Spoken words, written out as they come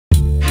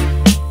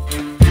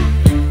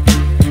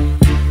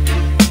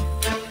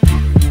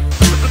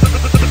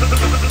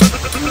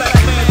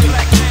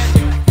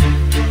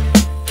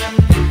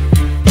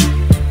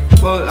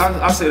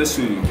I'll say this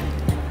to you.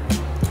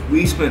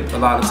 We spent a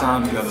lot of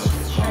time together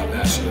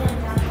last year.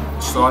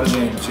 Started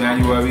in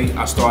January.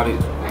 I started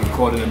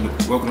recording and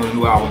working on a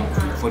new album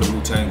for the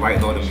Wu-Tang,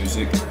 writing all the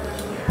music.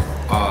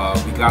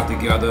 We got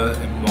together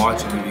in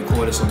March and we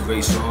recorded some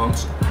great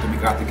songs. Then we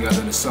got together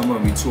in the summer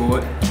and we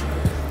toured.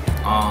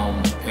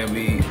 And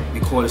we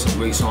recorded some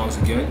great songs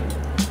again.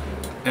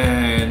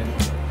 And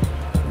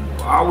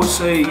I would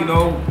say, you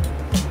know,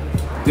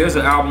 there's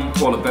an album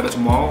called A Better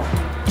Tomorrow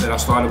that I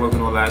started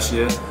working on last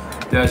year.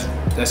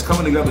 That's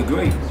coming together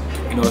great.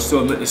 You know, it's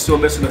still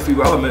missing a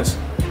few elements,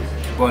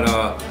 but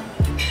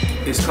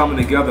it's coming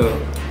together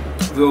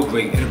real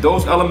great. And if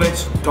those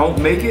elements don't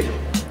make it,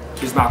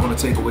 it's not going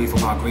to take away from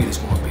how great it's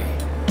going to be.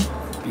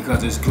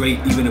 Because it's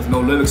great even if no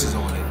lyrics is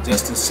on it.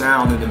 Just the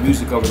sound and the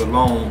music of it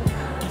alone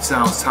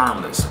sounds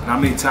timeless. And I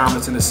mean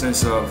timeless in the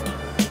sense of,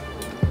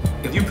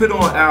 if you put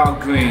on Al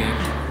Green,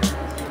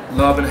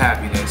 Love and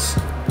Happiness,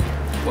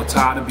 or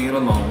Tired of Being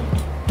Alone,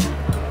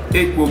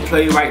 it will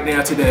play right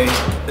now today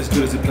as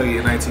good as it played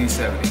in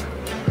 1970,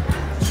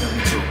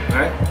 72,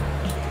 right?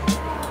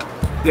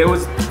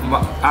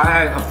 I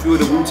had a few of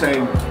the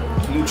Wu-Tang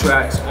new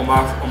tracks on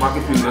my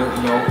computer,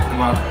 you know, in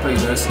my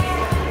playlist,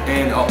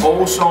 and an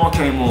old song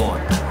came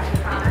on,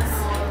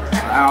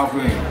 Al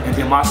Green, and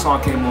then my song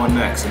came on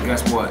next, and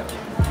guess what?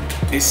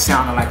 It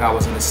sounded like I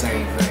was in the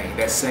same vein,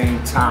 that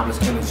same timeless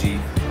energy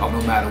of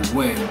no matter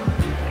when,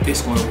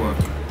 it's going to work.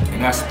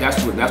 And that's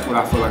what I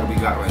feel like we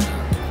got right now.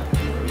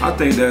 I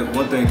think that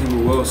one thing people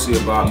will see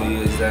about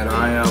me is that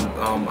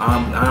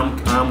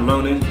I'm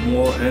learning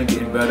more and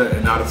getting better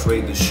and not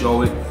afraid to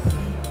show it.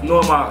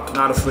 Nor am I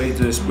not afraid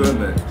to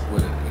experiment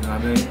with it. You know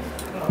what I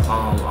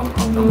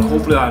mean?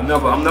 Hopefully I'm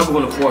never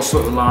going to cross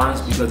certain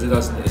lines because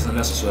it's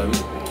unnecessary.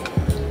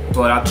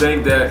 But I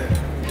think that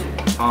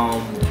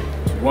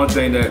one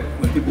thing that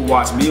when people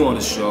watch me on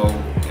the show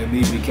and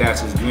me be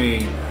cast as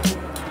Green,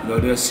 you know,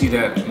 they'll see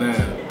that,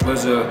 man,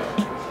 RZA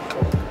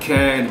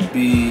can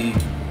be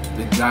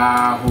the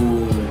guy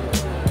who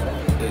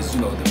is,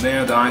 you know, the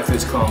man of the Iron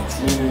Fist come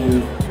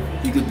through.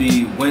 He could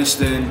be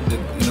Winston, the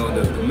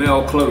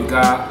male clerk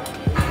guy,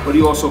 but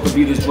he also could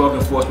be this drug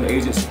enforcement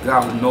agent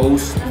guy who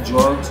knows the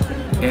drugs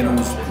and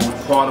who's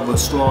part of a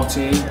strong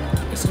team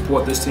and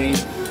support this team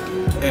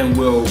and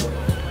will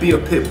be a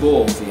pit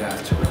bull if he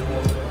has to.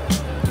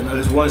 You know,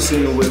 there's one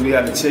scene where we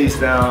had to chase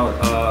down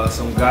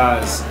some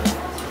guys,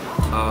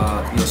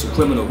 you know, some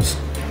criminals.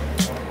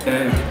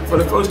 And for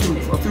the first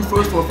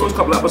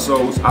couple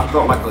episodes, I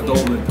felt like a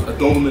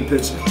Doberman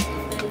pitcher,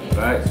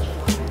 right?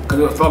 Because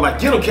it felt like,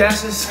 get him,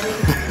 Cassius,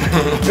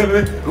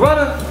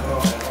 runner.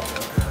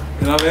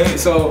 You know what I mean?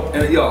 So,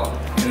 and you know,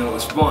 it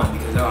was fun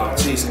because I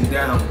was chasing him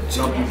down,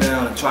 jumping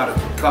down, and try to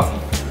cuff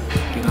him.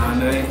 You know what I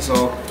mean?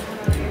 So,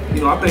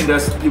 you know, I think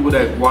that's people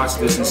that watch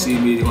this and see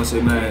me, they're gonna say,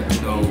 man,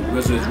 you know,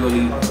 RZA is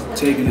really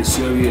taking it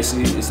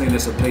seriously. This ain't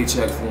just a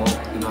paycheck for him.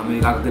 You know what I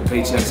mean? I can get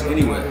paychecks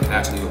anywhere,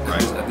 actually,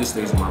 at this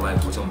stage of my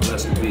life, which I'm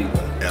blessed to be.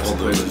 All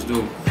praise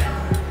do.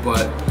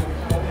 But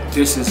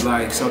this is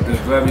like something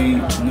very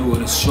new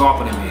and it's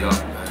sharpening me up,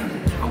 man.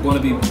 I'm gonna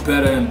be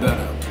better and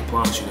better. I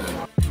promise you that.